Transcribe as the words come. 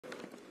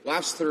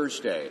Last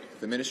Thursday,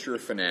 the Minister of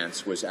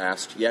Finance was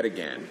asked yet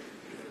again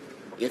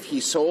if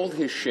he sold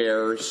his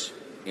shares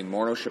in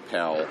Morneau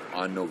Chapelle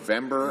on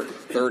November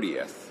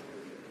 30th,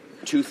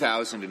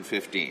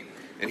 2015.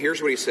 And here's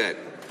what he said.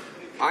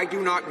 I do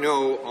not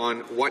know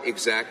on what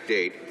exact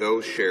date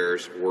those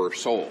shares were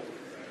sold.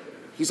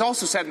 He's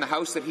also said in the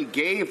House that he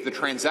gave the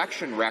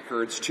transaction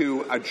records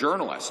to a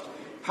journalist.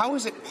 How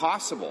is it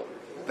possible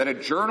that a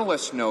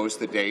journalist knows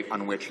the date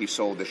on which he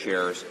sold the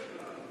shares,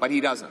 but he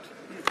doesn't?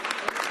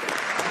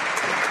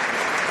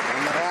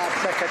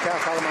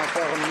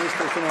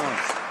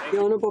 The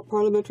Honourable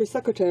Parliamentary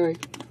Secretary.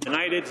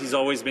 United, he's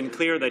always been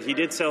clear that he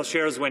did sell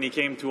shares when he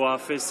came to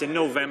office in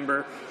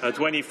November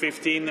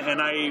 2015,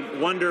 and I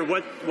wonder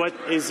what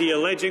is he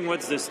alleging?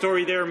 What's the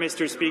story there,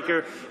 Mr.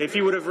 Speaker? If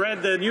he would have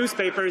read the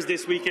newspapers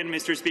this weekend,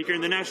 Mr. Speaker,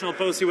 in the National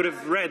Post, he would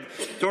have read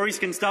Tories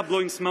can stop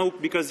blowing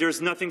smoke because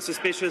there's nothing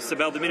suspicious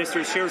about the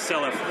minister's share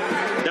sell-off.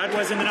 That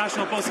was in the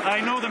National Post. I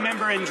know the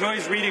member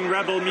enjoys reading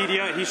rebel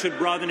media. He should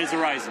broaden his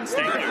horizons.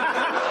 Thank you.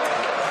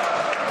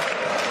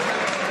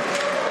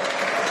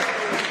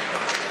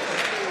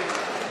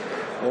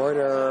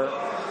 Order.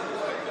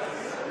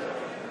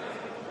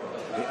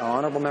 The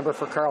honourable member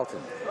for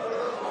Carleton.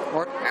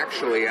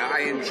 Actually, I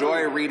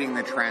enjoy reading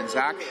the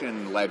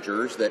transaction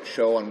ledgers that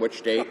show on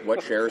which date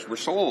what shares were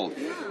sold.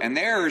 And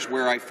there's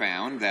where I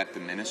found that the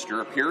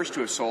minister appears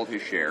to have sold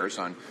his shares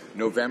on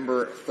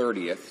November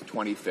 30th,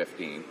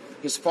 2015.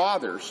 His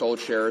father sold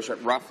shares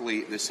at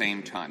roughly the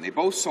same time. They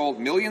both sold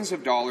millions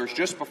of dollars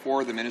just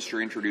before the minister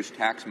introduced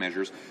tax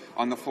measures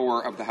on the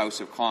floor of the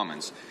House of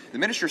Commons. The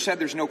minister said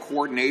there's no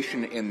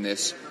coordination in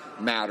this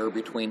matter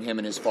between him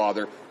and his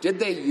father. Did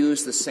they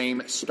use the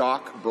same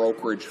stock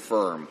brokerage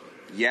firm?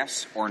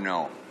 Yes or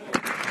no?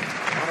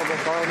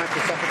 Honourable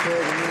Parliamentary Secretary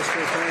of the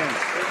Ministry of Finance.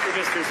 Thank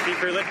you, Mr.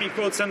 Speaker. Let me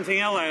quote something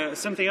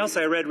else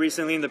I read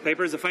recently in the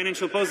papers, the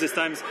Financial Post this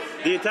time.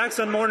 The attacks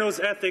on Morneau's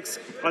ethics,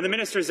 on the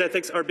minister's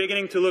ethics, are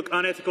beginning to look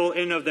unethical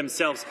in and of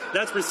themselves.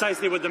 That's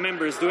precisely what the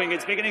member is doing.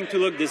 It's beginning to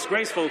look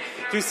disgraceful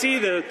to see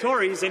the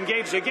Tories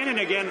engaged again and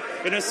again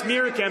in a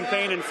smear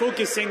campaign and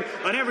focusing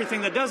on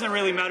everything that doesn't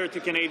really matter to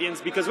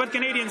Canadians, because what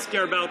Canadians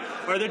care about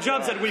are the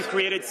jobs that we've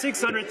created,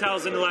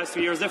 600,000 in the last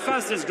 2 years, the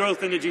fastest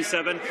growth in the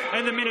G7,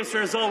 and the minister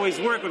has always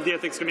worked with the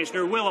Ethics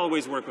Commissioner, will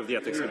always work with the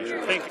Ethics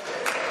Commissioner. Thank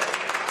you.